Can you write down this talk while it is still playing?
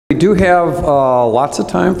do have lots of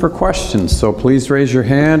time for questions, so please raise your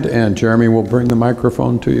hand and Jeremy will bring the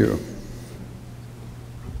microphone to you.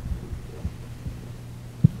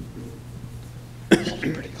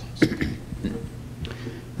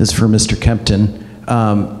 This is for Mr. Kempton.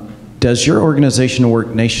 Does your organization work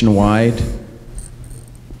nationwide?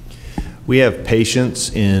 We have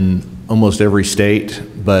patients in almost every state,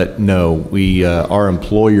 but no, our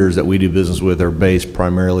employers that we do business with are based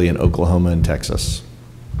primarily in Oklahoma and Texas.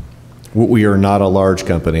 We are not a large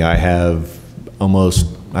company. I have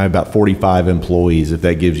about 45 employees, if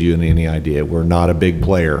that gives you any idea. We're not a big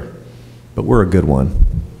player, but we're a good one.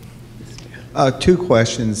 Two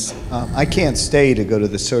questions. I can't stay to go to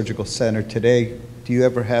the surgical center today. Do you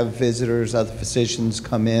ever have visitors, other physicians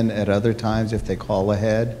come in at other times if they call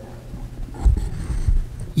ahead?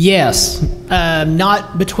 Yes,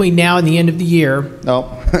 not between now and the end of the year.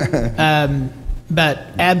 No. But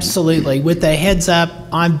absolutely, with the heads up,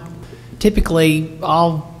 I'll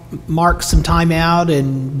mark some time out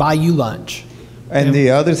and buy you lunch. And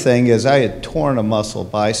the other thing is I had torn a muscle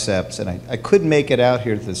biceps and I couldn't make it out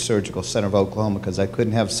here to the Surgical Center of Oklahoma because I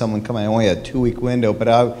couldn't have someone come in. I only had a 2-week window,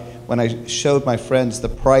 but when I showed my friends the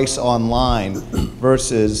price online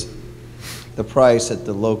versus the price at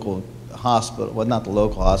the local hospital, well, not the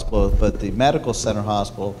local hospital, but the medical center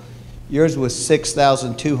hospital, yours was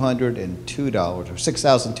 $6,202 or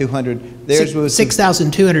 $6,200. Theirs was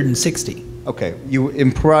 $6,260. Okay, you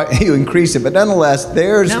increased it, but nonetheless,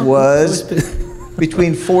 theirs was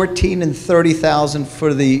between $14,000 and $30,000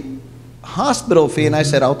 for the hospital fee, and I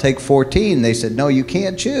said, I'll take 14. They said, no, you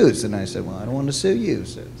can't choose. And I said, well, I don't want to sue you.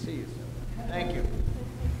 So, see you. Thank you.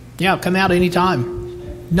 Yeah, come out anytime.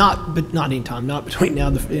 Not anytime, not between now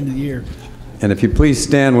and the end of the year. And if you please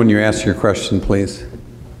stand when you ask your question, please.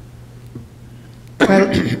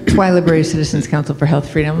 Twyla Berry, Citizens Council for Health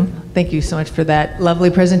Freedom. Thank you so much for that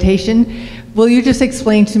lovely presentation. Will you just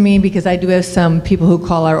explain to me, because I do have some people who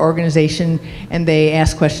call our organization and they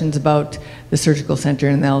ask questions about the surgical center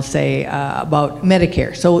and they'll say about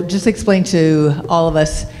Medicare. So just explain to all of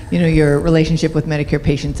us, your relationship with Medicare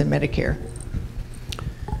patients and Medicare.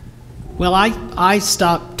 Well, I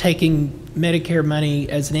stopped taking Medicare money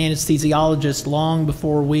as an anesthesiologist long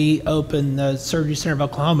before we opened the Surgery Center of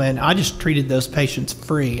Oklahoma, and I just treated those patients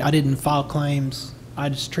free. I didn't file claims. I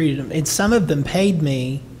just treated them. And some of them paid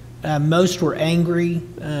me. Most were angry,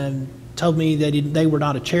 told me that they were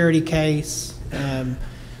not a charity case.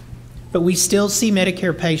 But we still see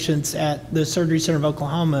Medicare patients at the Surgery Center of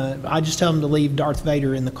Oklahoma. I just tell them to leave Darth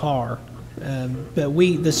Vader in the car. But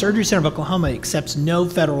the Surgery Center of Oklahoma accepts no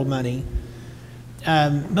federal money.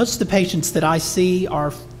 Most of the patients that I see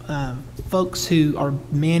are folks who are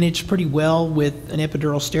managed pretty well with an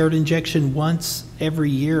epidural steroid injection once every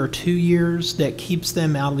year or 2 years that keeps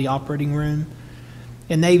them out of the operating room.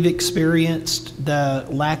 And they've experienced the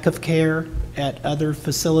lack of care at other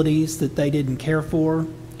facilities that they didn't care for.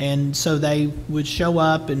 And so they would show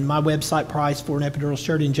up, and my website price for an epidural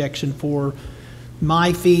steroid injection for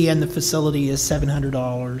my fee and the facility is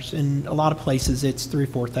 $700. In a lot of places it's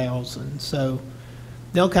 $3,000 or $4,000. So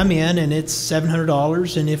they'll come in and it's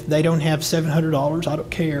 $700, and if they don't have $700, I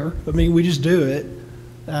don't care. I mean, we just do it.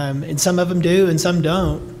 And some of them do and some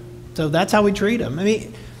don't. So that's how we treat them. I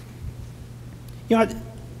mean,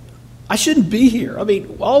 I shouldn't be here. I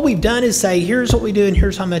mean, all we've done is say, here's what we do and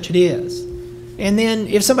here's how much it is. And then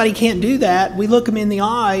if somebody can't do that, we look them in the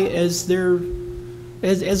eye as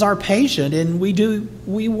our patient, and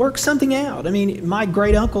we work something out. I mean, my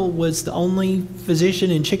great uncle was the only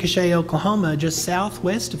physician in Chickasha, Oklahoma, just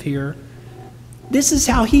southwest of here. This is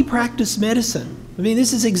how he practiced medicine. I mean,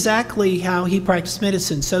 this is exactly how he practiced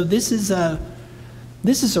medicine. So this is a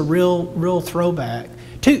real throwback.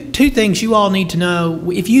 Two things you all need to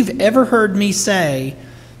know. If you've ever heard me say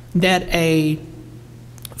that a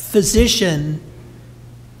physician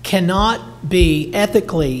cannot be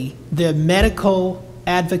ethically the medical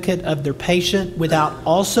advocate of their patient without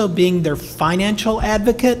also being their financial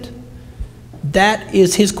advocate, that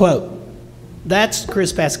is his quote. That's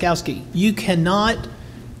Chris Paskowski. You cannot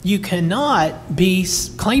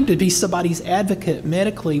claim to be somebody's advocate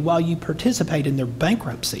medically while you participate in their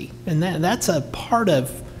bankruptcy, and that's a part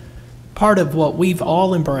of what we've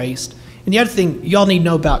all embraced. And the other thing y'all need to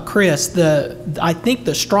know about Chris, I think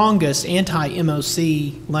the strongest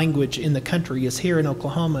anti-MOC language in the country is here in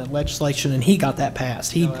Oklahoma legislation, and he got that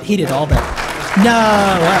passed. He did all that.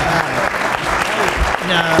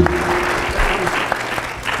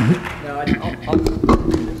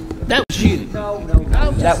 That was you.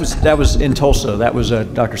 That was in Tulsa. That was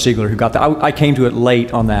Dr. Siegler who got that. I came to it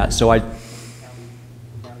late on that, so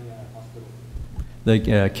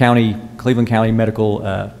the Cleveland County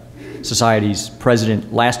Medical Society's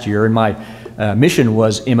president last year, and my mission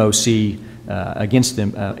was MOC against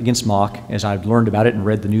them, against MOC, as I've learned about it and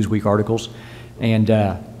read the Newsweek articles. And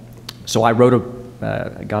so I wrote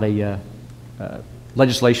got a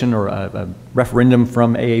legislation or a referendum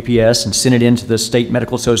from AAPS and sent it into the State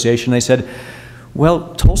Medical Association. They said,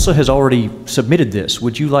 well, Tulsa has already submitted this.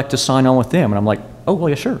 Would you like to sign on with them? And I'm like, oh, well,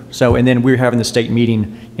 yeah, sure. So, and then we were having the state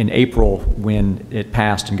meeting in April when it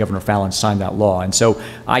passed and Governor Fallon signed that law. And so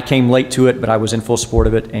I came late to it, but I was in full support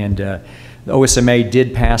of it. And the OSMA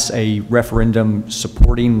did pass a referendum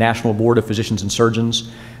supporting National Board of Physicians and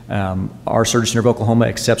Surgeons. Our Surgery Center of Oklahoma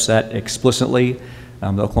accepts that explicitly. The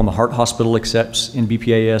Oklahoma Heart Hospital accepts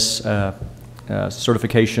NBPAS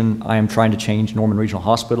certification. I am trying to change Norman Regional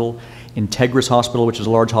Hospital. Integris Hospital, which is a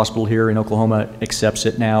large hospital here in Oklahoma, accepts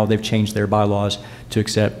it now. They've changed their bylaws to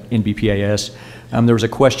accept NBPAS. There was a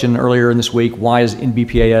question earlier in this week, why is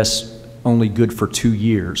NBPAS only good for 2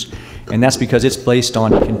 years? And that's because it's based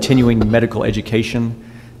on continuing medical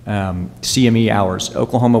education, CME hours.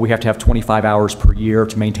 Oklahoma, we have to have 25 hours per year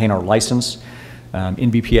to maintain our license.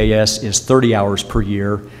 NBPAS is 30 hours per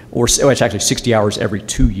year, or it's actually 60 hours every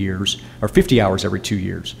 2 years, or 50 hours every 2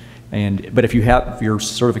 years. But if your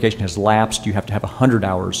certification has lapsed, you have to have 100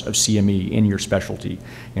 hours of CME in your specialty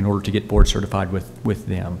in order to get board certified with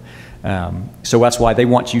them. So that's why they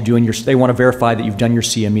want you doing they want to verify that you've done your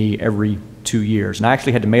CME every 2 years. And I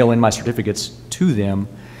actually had to mail in my certificates to them,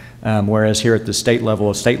 whereas here at the state level,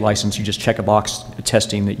 a state license, you just check a box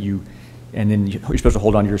attesting that and then you're supposed to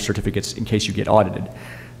hold on to your certificates in case you get audited.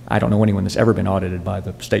 I don't know anyone that's ever been audited by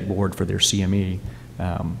the state board for their CME.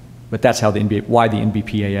 But that's how why the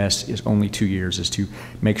NBPAS is only 2 years, is to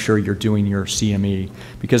make sure you're doing your CME,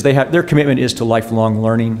 because their commitment is to lifelong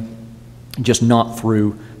learning, just not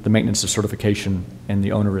through the maintenance of certification and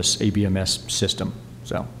the onerous ABMS system.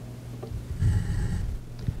 So.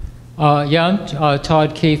 Yeah, I'm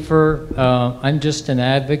Todd Kiefer. I'm just an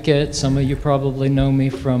advocate. Some of you probably know me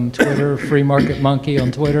from Twitter, Free Market Monkey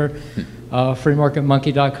on Twitter,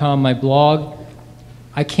 freemarketmonkey.com, my blog.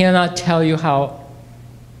 I cannot tell you how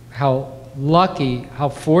lucky, how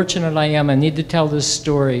fortunate I am. I need to tell this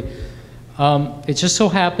story. It just so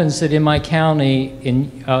happens that in my county,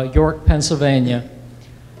 in York, Pennsylvania,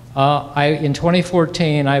 in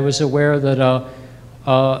 2014, I was aware that a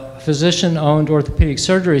physician-owned orthopedic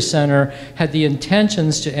surgery center had the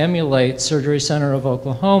intentions to emulate Surgery Center of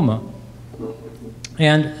Oklahoma.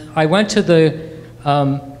 And I went to the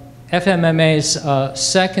FMMA's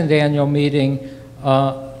second annual meeting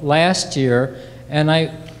last year, and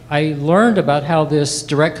I learned about how this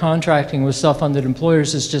direct contracting with self-funded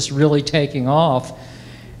employers is just really taking off.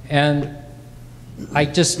 And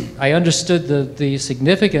I understood the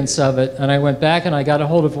significance of it, and I went back and I got a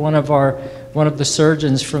hold of one of the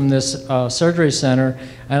surgeons from this surgery center,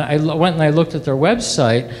 and I went and I looked at their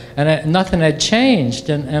website, and nothing had changed.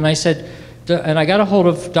 And I said, and I got a hold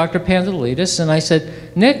of Dr. Pandelides, and I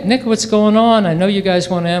said, Nick, what's going on? I know you guys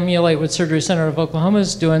want to emulate what Surgery Center of Oklahoma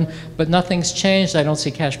is doing, but nothing's changed. I don't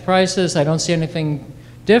see cash prices. I don't see anything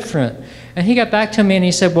different. And he got back to me and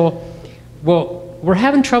he said, well, we're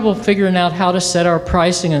having trouble figuring out how to set our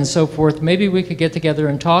pricing and so forth. Maybe we could get together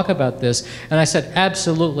and talk about this. And I said,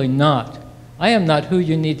 absolutely not. I am not who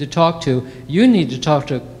you need to talk to. You need to talk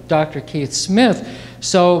to Dr. Keith Smith.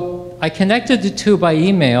 So I connected the two by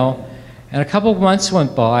email, and a couple of months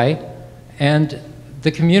went by, and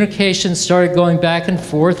the communication started going back and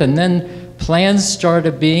forth, and then plans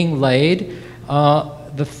started being laid.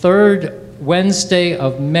 The third Wednesday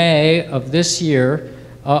of May of this year,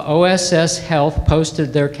 OSS Health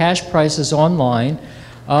posted their cash prices online.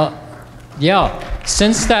 Yeah,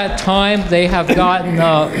 since that time, they have gotten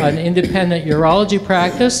an independent urology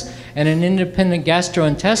practice and an independent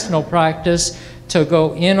gastrointestinal practice to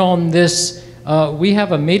go in on this. We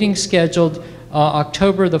have a meeting scheduled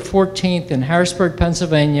October the 14th in Harrisburg,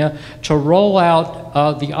 Pennsylvania, to roll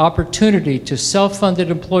out the opportunity to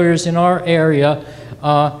self-funded employers in our area,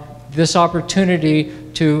 this opportunity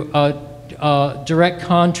to direct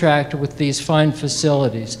contract with these fine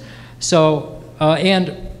facilities. So,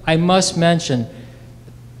 and I must mention,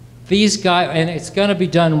 these guys, and it's going to be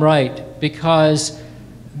done right, because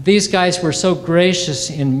these guys were so gracious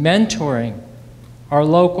in mentoring our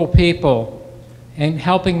local people and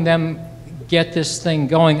helping them get this thing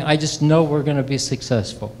going. I just know we're going to be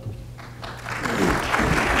successful.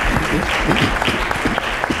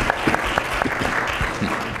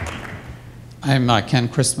 I'm Ken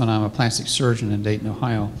Christman. I'm a plastic surgeon in Dayton,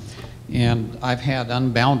 Ohio. And I've had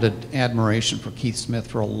unbounded admiration for Keith Smith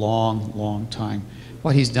for a long, long time.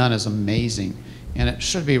 What he's done is amazing, and it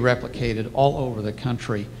should be replicated all over the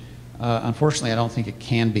country. Unfortunately, I don't think it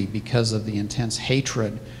can be because of the intense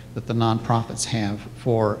hatred that the nonprofits have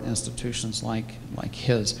for institutions like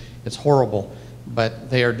his. It's horrible, but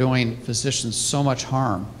they are doing physicians so much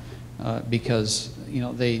harm because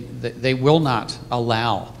they will not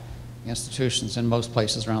allow institutions in most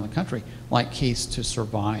places around the country like Keith's to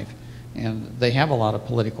survive. And they have a lot of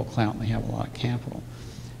political clout and they have a lot of capital.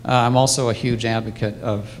 I'm also a huge advocate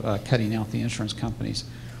of cutting out the insurance companies.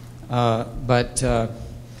 But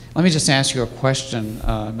let me just ask you a question,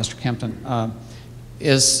 Mr. Kempton.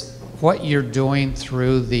 Is what you're doing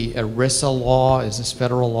through the ERISA law, is this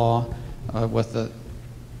federal law with the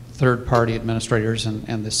third-party administrators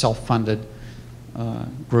and the self-funded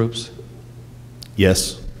groups?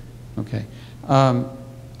 Yes. Okay.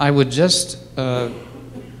 I would just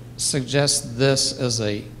suggest this as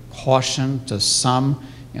a caution to some.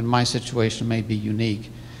 In my situation, may be unique,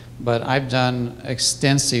 but I've done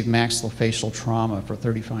extensive maxillofacial trauma for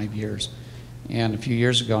 35 years. And a few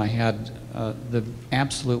years ago, I had the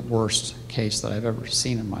absolute worst case that I've ever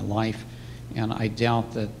seen in my life. And I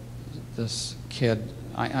doubt that this kid,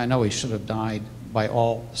 I know he should have died by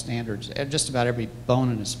all standards. Just about every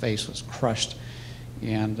bone in his face was crushed.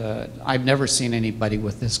 And I've never seen anybody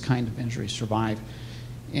with this kind of injury survive.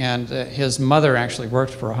 And his mother actually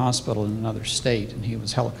worked for a hospital in another state, and he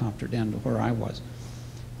was helicoptered into where I was.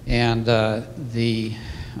 And the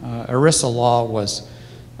ERISA law was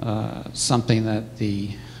something that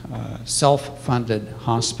the self-funded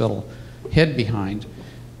hospital hid behind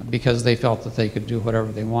because they felt that they could do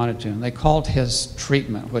whatever they wanted to. And they called his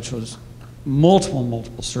treatment, which was multiple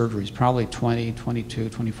surgeries, probably 20, 22,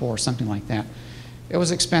 24, something like that. It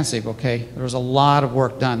was expensive, okay? There was a lot of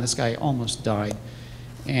work done. This guy almost died.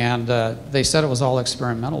 And they said it was all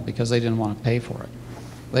experimental because they didn't want to pay for it.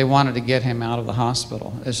 They wanted to get him out of the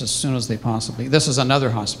hospital as soon as they possibly. This was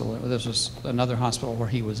another hospital. This was another hospital where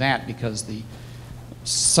he was at because the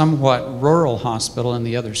somewhat rural hospital in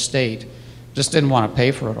the other state just didn't want to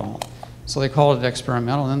pay for it all. So they called it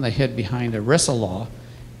experimental, and then they hid behind ERISA law.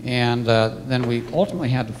 And then we ultimately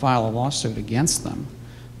had to file a lawsuit against them.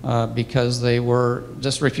 Because they were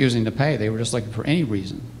just refusing to pay. They were just looking for any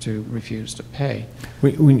reason to refuse to pay.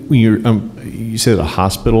 When you said a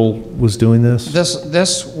hospital was doing this?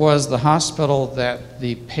 This was the hospital that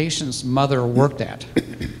the patient's mother worked at.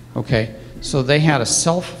 Okay, so they had a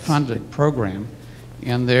self-funded program,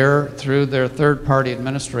 and through their third-party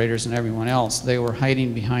administrators and everyone else, they were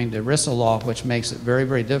hiding behind ERISA law, which makes it very,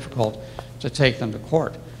 very difficult to take them to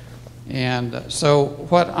court. And so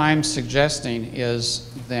what I'm suggesting is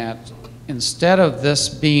that instead of this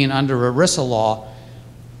being under ERISA law,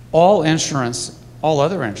 all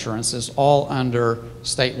other insurance is all under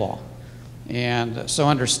state law. And so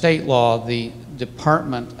under state law, the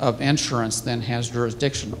Department of Insurance then has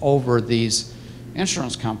jurisdiction over these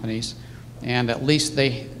insurance companies, and at least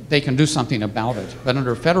they can do something about it. But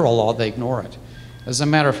under federal law, they ignore it. As a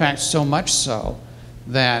matter of fact, so much so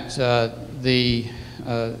that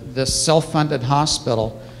this self-funded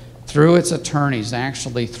hospital, through its attorneys,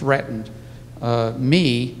 actually threatened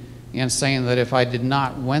me in saying that if I did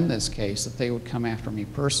not win this case, that they would come after me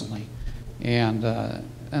personally, and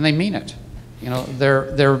they mean it. You know,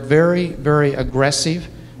 they're very, very aggressive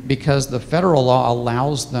because the federal law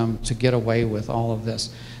allows them to get away with all of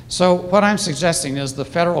this. So what I'm suggesting is the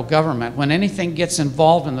federal government, when anything gets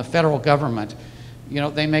involved in the federal government, you know,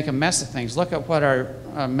 they make a mess of things. Look at what our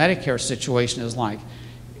Medicare situation is like.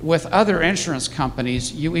 With other insurance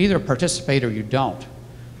companies, you either participate or you don't.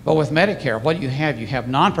 But with Medicare, what do you have? You have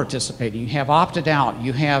non-participating, you have opted out,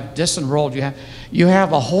 you have disenrolled, you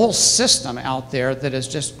have a whole system out there that is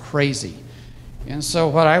just crazy. And so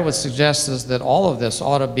what I would suggest is that all of this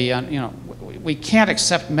ought to be, you know, we can't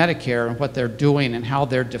accept Medicare and what they're doing and how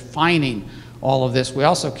they're defining all of this. We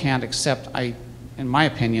also can't accept, in my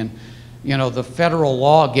opinion, you know, the federal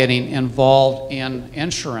law getting involved in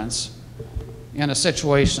insurance in a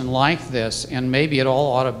situation like this, and maybe it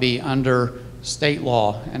all ought to be under state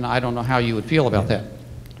law, and I don't know how you would feel about that.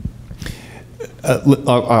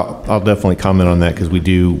 I'll definitely comment on that because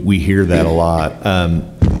we hear that a lot.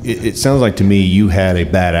 It sounds like to me you had a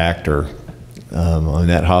bad actor. And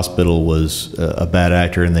that hospital was a bad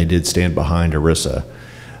actor, and they did stand behind ERISA.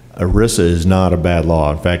 ERISA is not a bad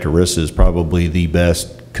law. In fact, ERISA is probably the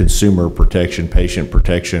best consumer protection, patient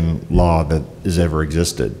protection law that has ever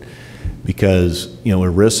existed. Because, you know,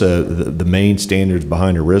 ERISA, the main standards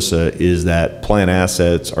behind ERISA is that plan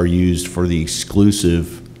assets are used for the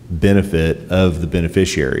exclusive benefit of the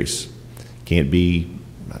beneficiaries. Can't be,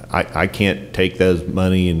 I can't take that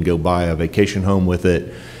money and go buy a vacation home with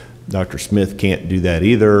it. Dr. Smith can't do that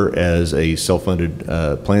either as a self-funded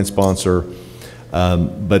plan sponsor.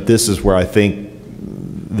 But this is where I think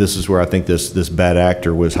this bad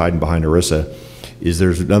actor was hiding behind ERISA. Is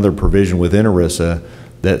there's another provision within ERISA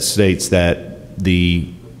that states that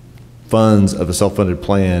the funds of a self-funded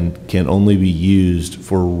plan can only be used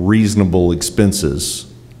for reasonable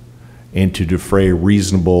expenses and to defray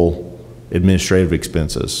reasonable administrative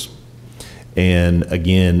expenses. And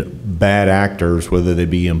again, bad actors, whether they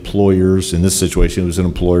be employers, in this situation it was an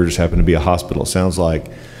employer, just happened to be a hospital, it sounds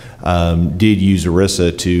like, did use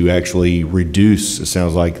ERISA to actually reduce, it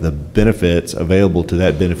sounds like, the benefits available to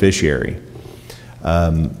that beneficiary.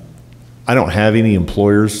 I don't have any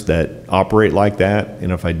employers that operate like that,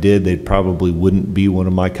 and if I did, they probably wouldn't be one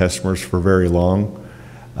of my customers for very long.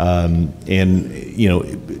 And you know,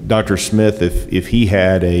 Dr. Smith, if he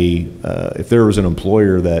had if there was an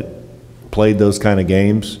employer that played those kind of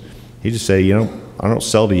games, he'd just say, you know, I don't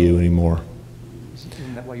sell to you anymore.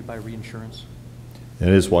 Isn't that why you buy reinsurance? That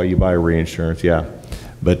is why you buy reinsurance, yeah.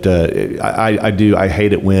 But I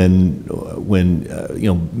hate it when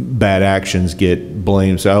you know, bad actions get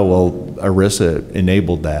blamed. So, oh, well, ERISA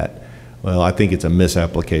enabled that. Well, I think it's a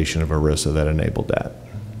misapplication of ERISA that enabled that.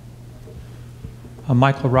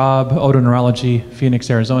 Michael Robb, otoneurology, Phoenix,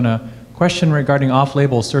 Arizona. Question regarding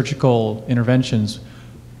off-label surgical interventions.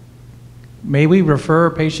 May we refer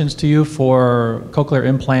patients to you for cochlear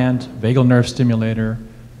implant, vagal nerve stimulator,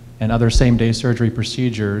 and other same-day surgery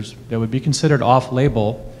procedures that would be considered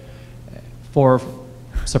off-label for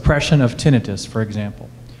suppression of tinnitus, for example?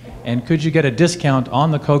 And could you get a discount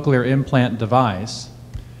on the cochlear implant device,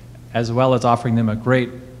 as well as offering them a great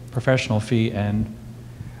professional fee and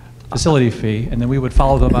facility fee, and then we would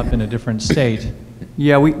follow them up in a different state?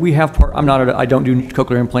 Yeah, we have I don't do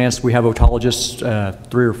cochlear implants. We have otologists,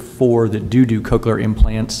 3 or 4 that do cochlear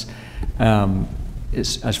implants.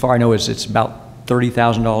 As far as I know, it's about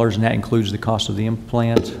 $30,000, and that includes the cost of the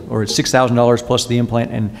implant, or it's $6,000 plus the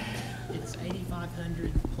implant, and it's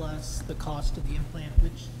 $8,500 plus the cost of the implant,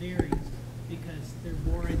 which varies because they're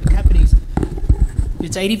warranted. The companies,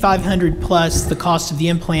 it's $8,500 plus the cost of the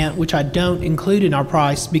implant, which I don't include in our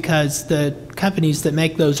price because the companies that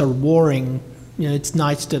make those are warring. You know, it's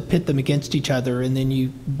nice to pit them against each other, and then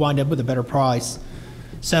you wind up with a better price.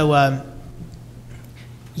 So,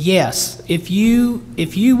 yes, if you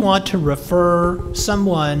want to refer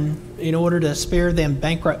someone in order to spare them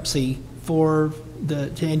bankruptcy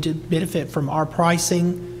and to benefit from our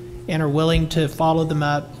pricing, and are willing to follow them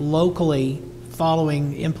up locally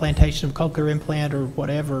following implantation of cochlear implant or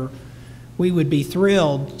whatever, we would be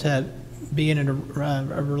thrilled to be in a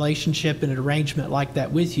relationship and an arrangement like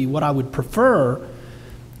that with you. What I would prefer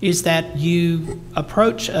is that you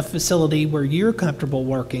approach a facility where you're comfortable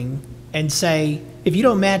working and say, if you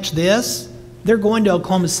don't match this, they're going to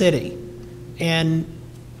Oklahoma City. And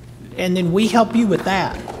then we help you with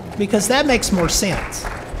that, because that makes more sense.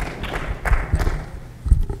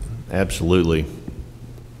 Absolutely.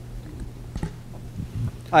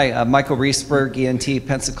 Hi, Michael Reesberg, ENT,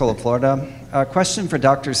 Pensacola, Florida. A question for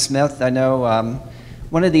Dr. Smith. I know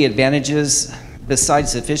one of the advantages,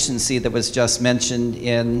 besides efficiency that was just mentioned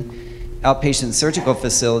in outpatient surgical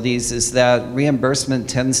facilities, is that reimbursement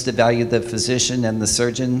tends to value the physician and the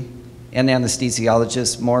surgeon and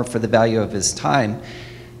anesthesiologist more for the value of his time.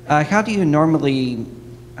 How do you normally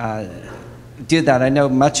do that? I know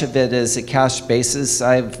much of it is a cash basis.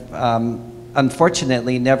 I've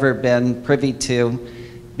unfortunately never been privy to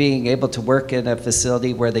being able to work in a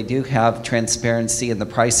facility where they do have transparency in the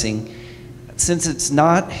pricing. Since it's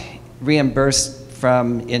not reimbursed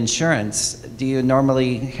from insurance, do you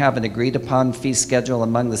normally have an agreed upon fee schedule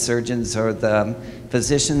among the surgeons or the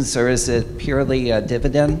physicians, or is it purely a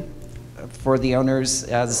dividend for the owners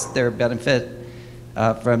as their benefit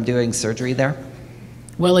from doing surgery there?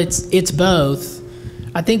 Well, it's both.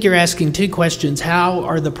 I think you're asking 2 questions. How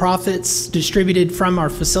are the profits distributed from our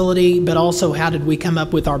facility, but also how did we come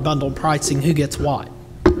up with our bundled pricing? Who gets what?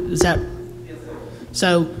 Is that? Yes, sir.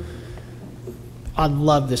 So, I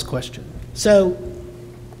love this question. So,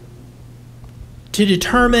 to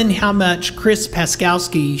determine how much Chris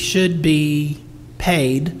Paskowski should be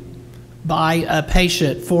paid by a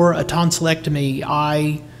patient for a tonsillectomy,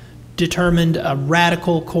 I determined a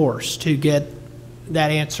radical course to get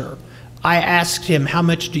that answer. I asked him, how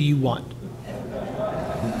much do you want?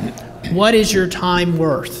 What is your time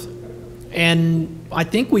worth? And I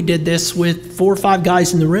think we did this with 4 or 5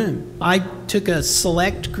 guys in the room. I took a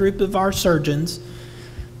select group of our surgeons,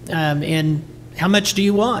 and how much do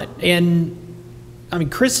you want? And I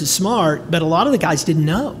mean, Chris is smart, but a lot of the guys didn't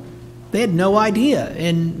know. They had no idea.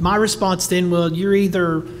 And my response then, well, you're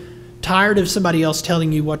either tired of somebody else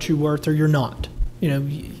telling you what you're worth or you're not. You know,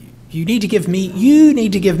 you need to give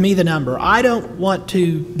me the number. I don't want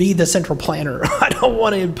to be the central planner. I don't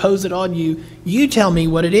want to impose it on you. You tell me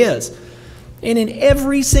what it is. And in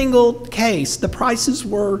every single case, the prices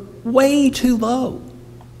were way too low.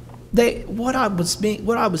 What I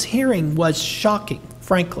was hearing was shocking,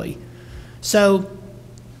 frankly. So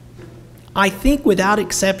I think without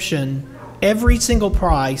exception, every single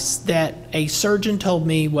price that a surgeon told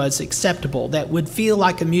me was acceptable, that would feel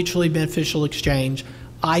like a mutually beneficial exchange,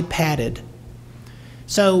 I padded.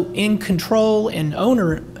 So in control and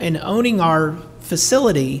owning our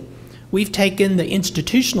facility, we've taken the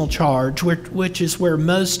institutional charge, which is where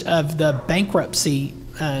most of the bankruptcy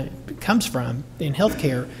comes from in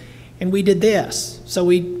healthcare, and we did this. So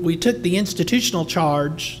we took the institutional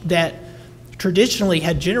charge that traditionally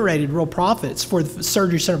had generated real profits for the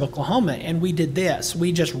Surgery Center of Oklahoma, and we did this.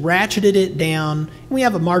 We just ratcheted it down. We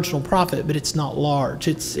have a marginal profit, but it's not large.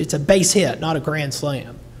 It's a base hit, not a grand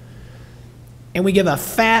slam. And we give a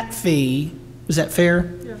fat fee, is that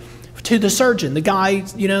fair? Yeah. To the surgeon, the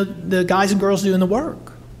guys and girls doing the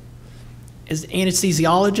work. As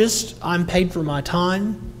anesthesiologist, I'm paid for my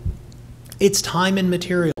time. It's time and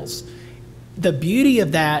materials. The beauty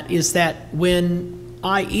of that is that when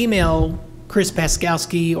I email Chris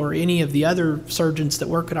Paskowski or any of the other surgeons that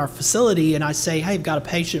work at our facility and I say, hey, I've got a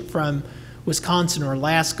patient from Wisconsin or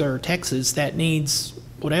Alaska or Texas that needs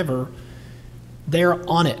whatever, they're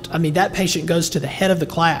on it. I mean, that patient goes to the head of the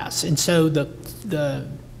class, and so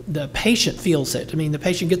the patient feels it. I mean, the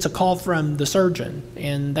patient gets a call from the surgeon,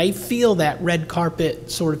 and they feel that red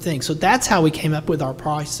carpet sort of thing. So that's how we came up with our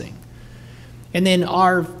pricing. And then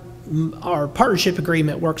our partnership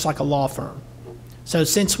agreement works like a law firm. So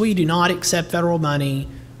since we do not accept federal money,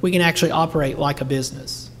 we can actually operate like a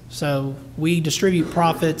business. So we distribute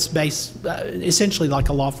profits based essentially like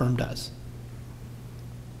a law firm does.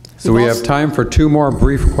 So we have time for 2 more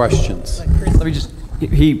brief questions. Let me just,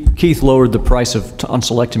 Keith lowered the price of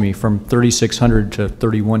tonsillectomy from $3,600 to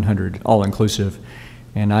 $3,100, all inclusive.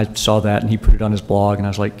 And I saw that and he put it on his blog and I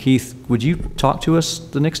was like, Keith, would you talk to us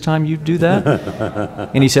the next time you do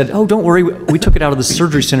that? And he said, oh, don't worry, we took it out of the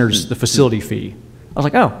surgery center's, the facility fee. I was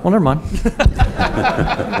like, oh, well, never mind.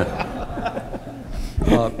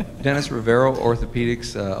 Dennis Rivero,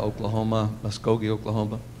 Orthopedics, Oklahoma, Muskogee,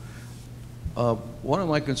 Oklahoma. One of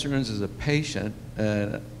my concerns as a patient,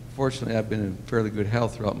 and fortunately I've been in fairly good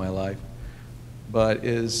health throughout my life, but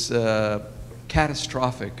is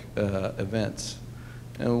catastrophic events.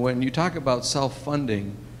 And when you talk about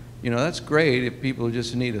self-funding, you know, that's great if people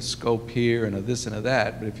just need a scope here and a this and a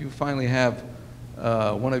that, but if you finally have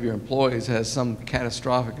one of your employees has some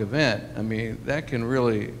catastrophic event, I mean, that can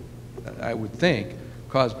really, I would think,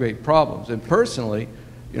 cause great problems. And personally,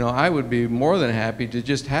 you know, I would be more than happy to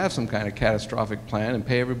just have some kind of catastrophic plan and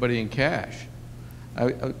pay everybody in cash.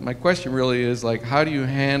 My question really is, like, how do you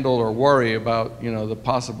handle or worry about, you know, the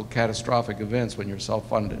possible catastrophic events when you're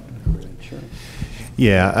self-funded? Sure.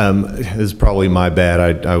 Yeah, this is probably my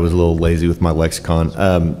bad. I was a little lazy with my lexicon.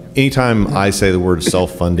 Anytime I say the word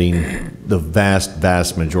self-funding, the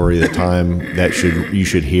vast majority of the time you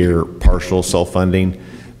should hear partial self-funding,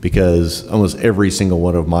 because almost every single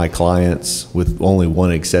one of my clients, with only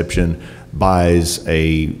one exception, buys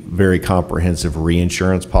a very comprehensive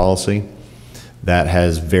reinsurance policy that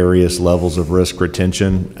has various levels of risk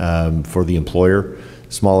retention for the employer.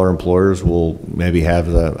 Smaller employers will maybe have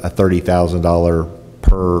a $30,000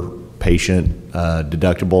 per patient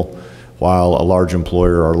deductible, while a large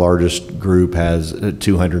employer, our largest group, has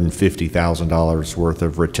 $250,000 worth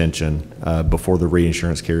of retention before the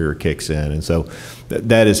reinsurance carrier kicks in. And so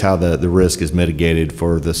that is how the risk is mitigated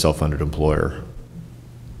for the self-funded employer.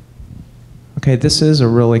 Okay, this is a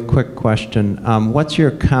really quick question. What's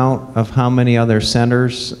your count of how many other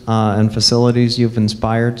centers and facilities you've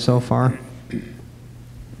inspired so far?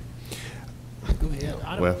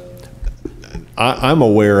 Well, I'm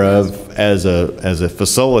aware of, as a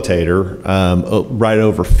facilitator, right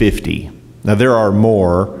over 50. Now there are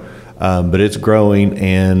more, but it's growing,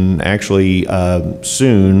 and actually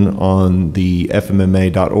soon on the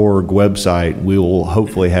fmma.org website we will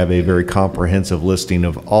hopefully have a very comprehensive listing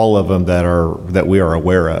of all of them that we are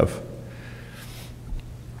aware of.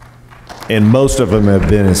 And most of them have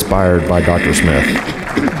been inspired by Dr. Smith.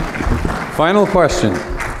 Final question.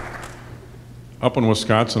 Up in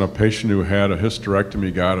Wisconsin, a patient who had a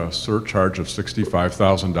hysterectomy got a surcharge of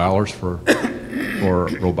 $65,000 for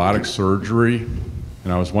robotic surgery.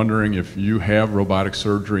 And I was wondering if you have robotic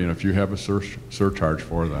surgery and if you have a surcharge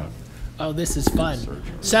for that. Oh, this is fun.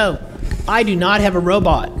 So, I do not have a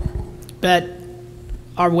robot, but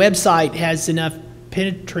our website has enough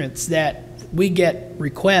penetrance that we get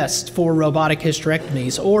requests for robotic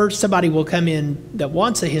hysterectomies, or somebody will come in that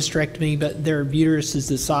wants a hysterectomy, but their uterus is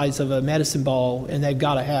the size of a medicine ball and they've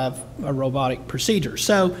got to have a robotic procedure.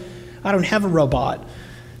 So I don't have a robot.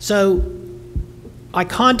 So I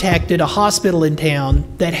contacted a hospital in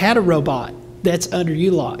town that had a robot that's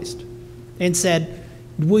underutilized and said,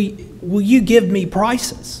 will you give me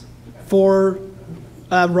prices for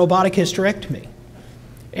a robotic hysterectomy?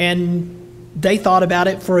 And they thought about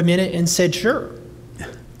it for a minute and said, sure.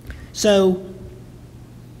 So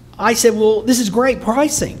I said, well, this is great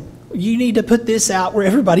pricing. You need to put this out where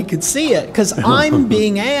everybody could see it, because I'm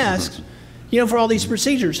being asked, for all these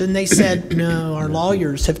procedures. And they said, no, our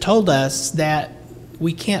lawyers have told us that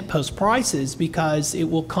we can't post prices because it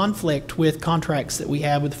will conflict with contracts that we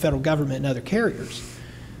have with the federal government and other carriers.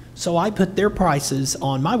 So I put their prices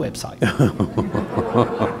on my website.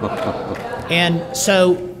 And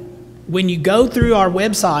so when you go through our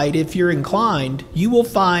website, if you're inclined, you will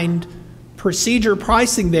find procedure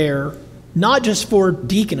pricing there, not just for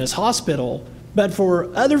Deaconess Hospital, but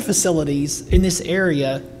for other facilities in this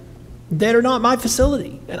area that are not my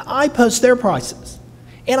facility. And I post their prices.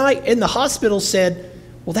 And the hospital said,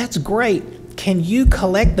 well, that's great. Can you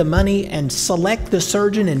collect the money and select the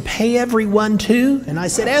surgeon and pay everyone too? And I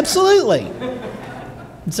said, absolutely.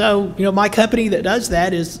 And so, my company that does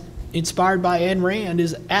that is inspired by Ayn Rand,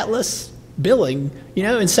 is Atlas Billing,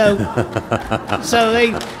 and so,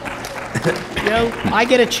 they, I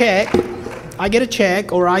get a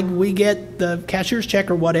check, or we get the cashier's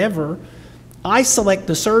check or whatever. I select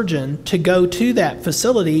the surgeon to go to that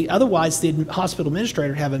facility. Otherwise, the hospital administrator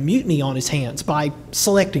would have a mutiny on his hands by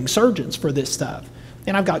selecting surgeons for this stuff.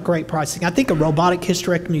 And I've got great pricing. I think a robotic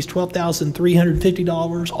hysterectomy is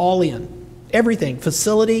 $12,350 all in. Everything,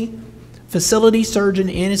 facility, surgeon,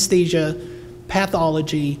 anesthesia,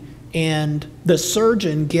 pathology, and the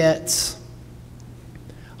surgeon gets,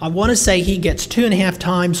 I want to say he gets 2.5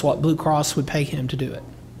 times what Blue Cross would pay him to do it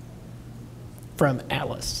from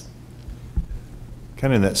Atlas.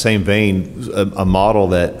 Kind of in that same vein, a model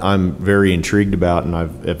that I'm very intrigued about, and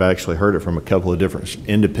I've actually heard it from a couple of different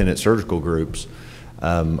independent surgical groups.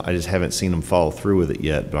 I just haven't seen them follow through with it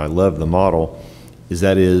yet, but I love the model.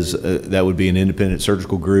 That would be an independent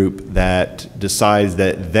surgical group that decides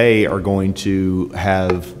that they are going to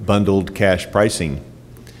have bundled cash pricing.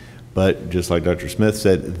 But just like Dr. Smith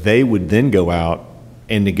said, they would then go out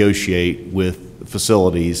and negotiate with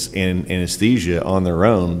facilities and anesthesia on their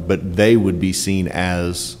own, but they would be seen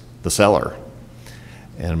as the seller.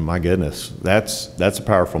 And my goodness, that's a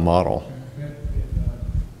powerful model.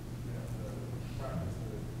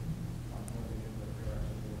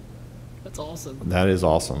 That's awesome. That is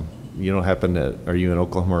awesome. You don't happen to, are you in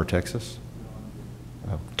Oklahoma or Texas?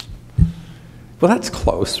 Oh. Well, that's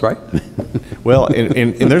close, right? Well,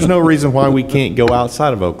 and there's no reason why we can't go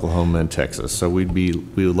outside of Oklahoma and Texas. So we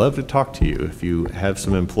would love to talk to you if you have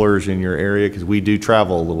some employers in your area, because we do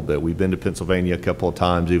travel a little bit. We've been to Pennsylvania a couple of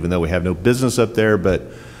times, even though we have no business up there, but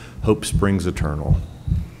hope springs eternal.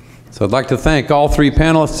 So I'd like to thank all three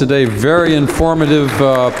panelists today. Very informative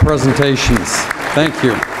presentations. Thank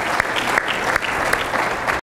you.